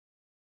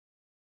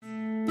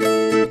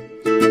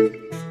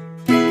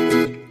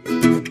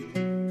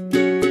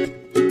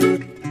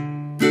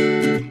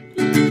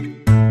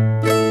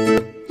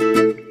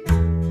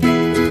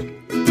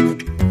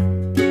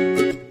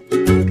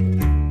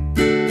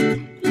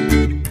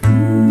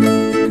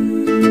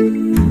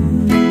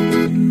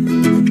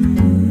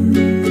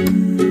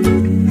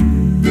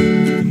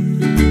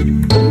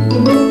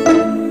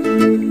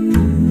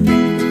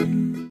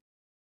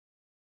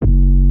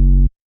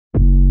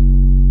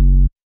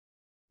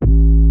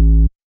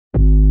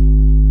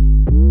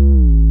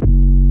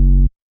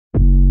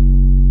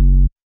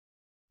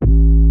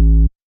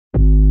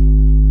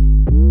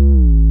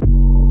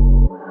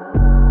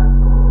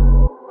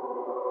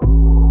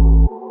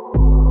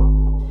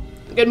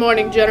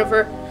morning,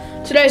 Jennifer.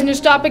 Today's news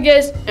topic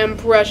is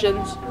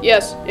impressions.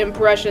 Yes,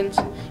 impressions.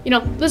 You know,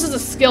 this is a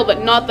skill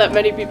that not that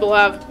many people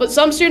have, but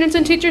some students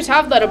and teachers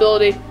have that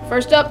ability.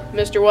 First up,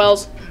 Mr.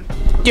 Wells.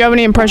 Do you have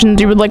any impressions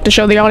you would like to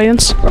show the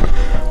audience?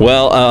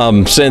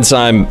 Well, since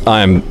I'm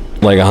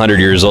like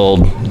 100 years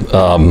old,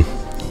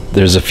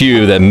 there's a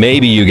few that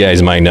maybe you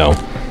guys might know.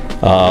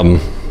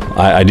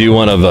 I do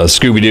one of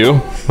Scooby-Doo.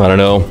 I don't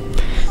know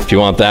if you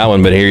want that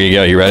one, but here you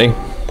go. You ready?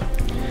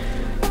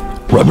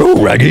 Rubber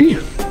Raggy.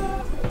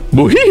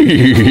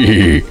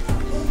 Boo-hee.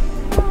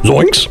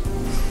 Zoinks.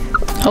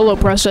 Hello,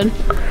 Preston.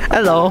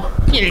 Hello.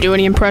 Can you do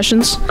any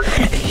impressions?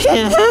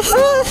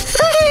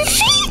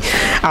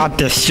 I'll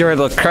destroy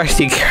the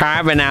Krusty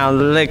Krab and I'll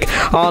lick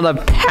all the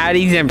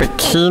patties in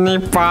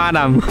Bikini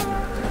Bottom.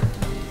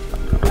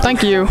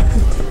 Thank you.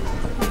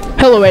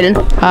 Hello, Aiden.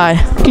 Hi.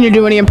 Can you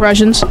do any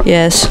impressions?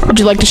 Yes. Would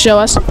you like to show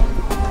us?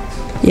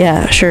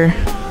 Yeah, sure.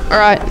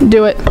 Alright,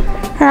 do it.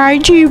 Hi,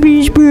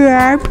 Juby's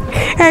Bob.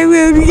 I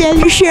wrote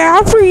another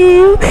song for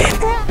you.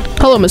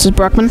 Hello, Mrs.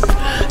 Bruckman.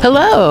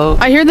 Hello.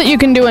 I hear that you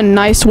can do a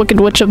nice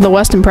Wicked Witch of the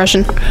West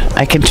impression.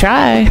 I can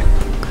try.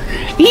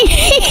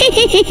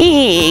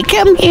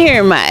 Come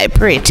here, my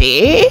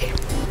pretty.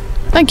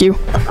 Thank you.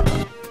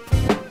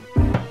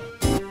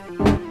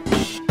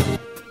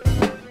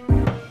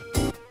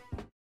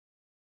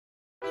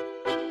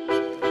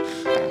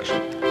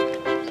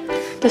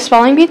 The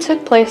spelling bee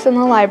took place in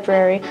the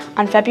library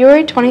on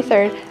February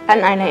 23rd at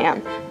 9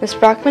 a.m. Miss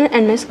Brockman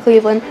and Miss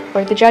Cleveland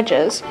were the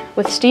judges,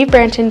 with Steve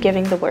Branton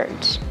giving the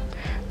words.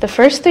 The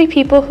first three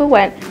people who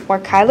went were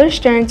Kyler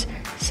Stearns,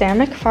 Sam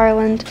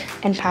McFarland,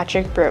 and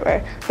Patrick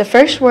Brewer. The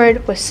first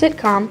word was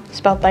sitcom,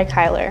 spelled by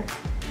Kyler.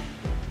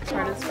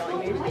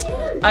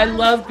 I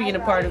love being a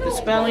part of the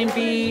spelling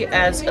bee.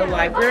 As a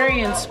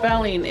librarian,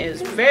 spelling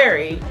is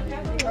very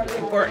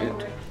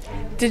important.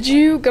 Did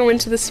you go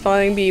into the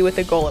spelling bee with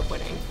a goal of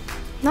winning?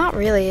 Not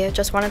really, I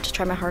just wanted to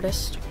try my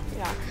hardest.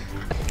 Yeah.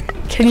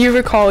 Can you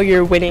recall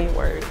your winning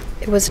word?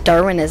 It was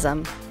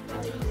Darwinism.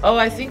 Oh,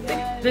 I think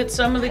that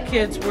some of the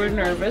kids were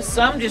nervous.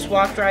 Some just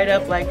walked right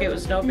up like it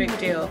was no big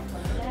deal.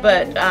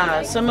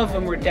 But some of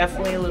them were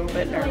definitely a little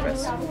bit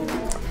nervous.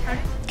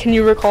 Can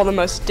you recall the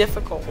most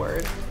difficult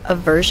word?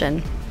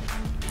 Aversion.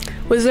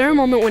 Was there a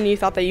moment when you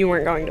thought that you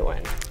weren't going to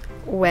win?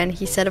 When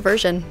he said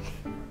aversion.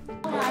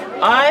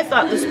 I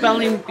thought the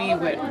spelling bee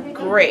went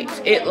great.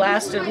 It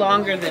lasted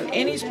longer than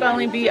any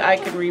spelling bee I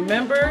can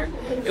remember.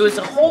 It was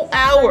a whole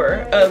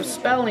hour of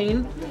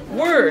spelling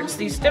words,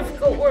 these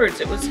difficult words.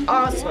 It was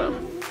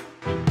awesome.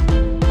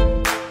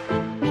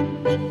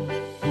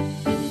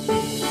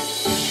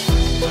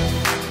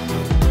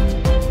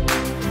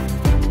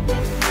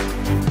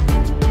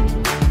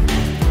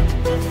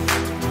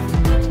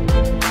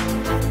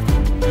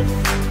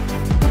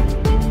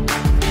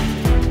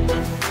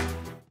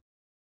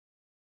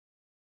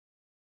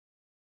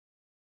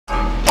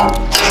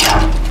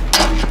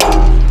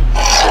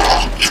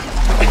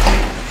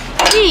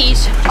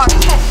 These are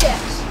tech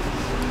decks.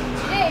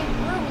 Today,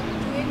 we're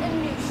doing a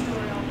news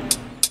story on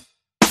them.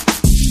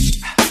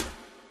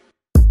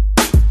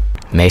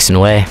 Mason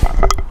Way.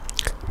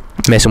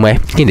 Mason Way,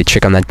 you need a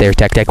trick on that there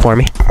tech deck for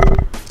me?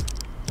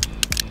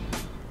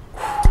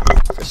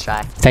 Let's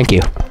try. Thank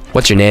you.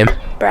 What's your name?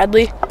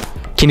 Bradley?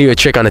 Can you do a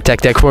trick on the tech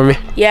deck for me?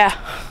 Yeah.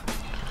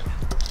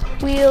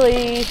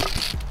 Wheelie.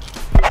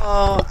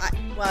 Oh,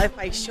 well, if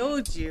I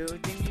showed you,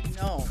 then you'd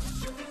know.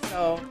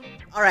 So,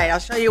 all right, I'll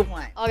show you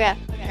one. Okay.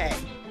 Okay.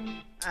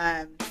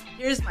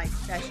 Here's my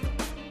special.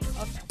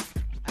 Okay.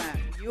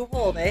 You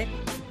hold it,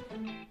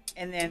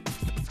 and then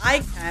I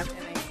come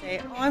and I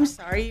say, "Oh, I'm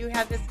sorry, you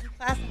have this in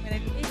class. I'm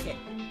going to take it."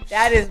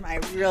 That is my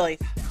really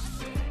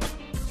special.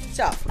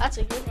 So That's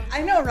a good one.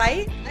 I know,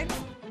 right? I know.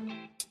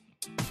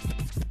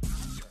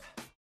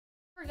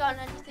 Never gotten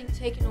anything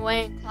taken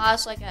away in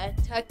class, like a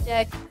tech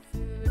deck,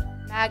 food,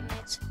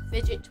 magnets,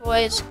 fidget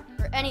toys,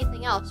 or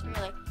anything else,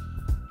 really.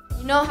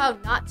 You know how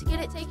not to get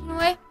it taken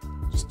away?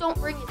 Just don't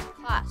bring it to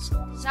class.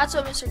 Because that's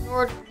what Mr.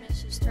 Nord and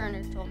Mrs.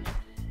 Turner told me.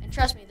 And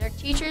trust me, they're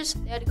teachers,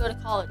 they had to go to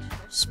college.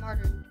 They're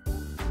smarter.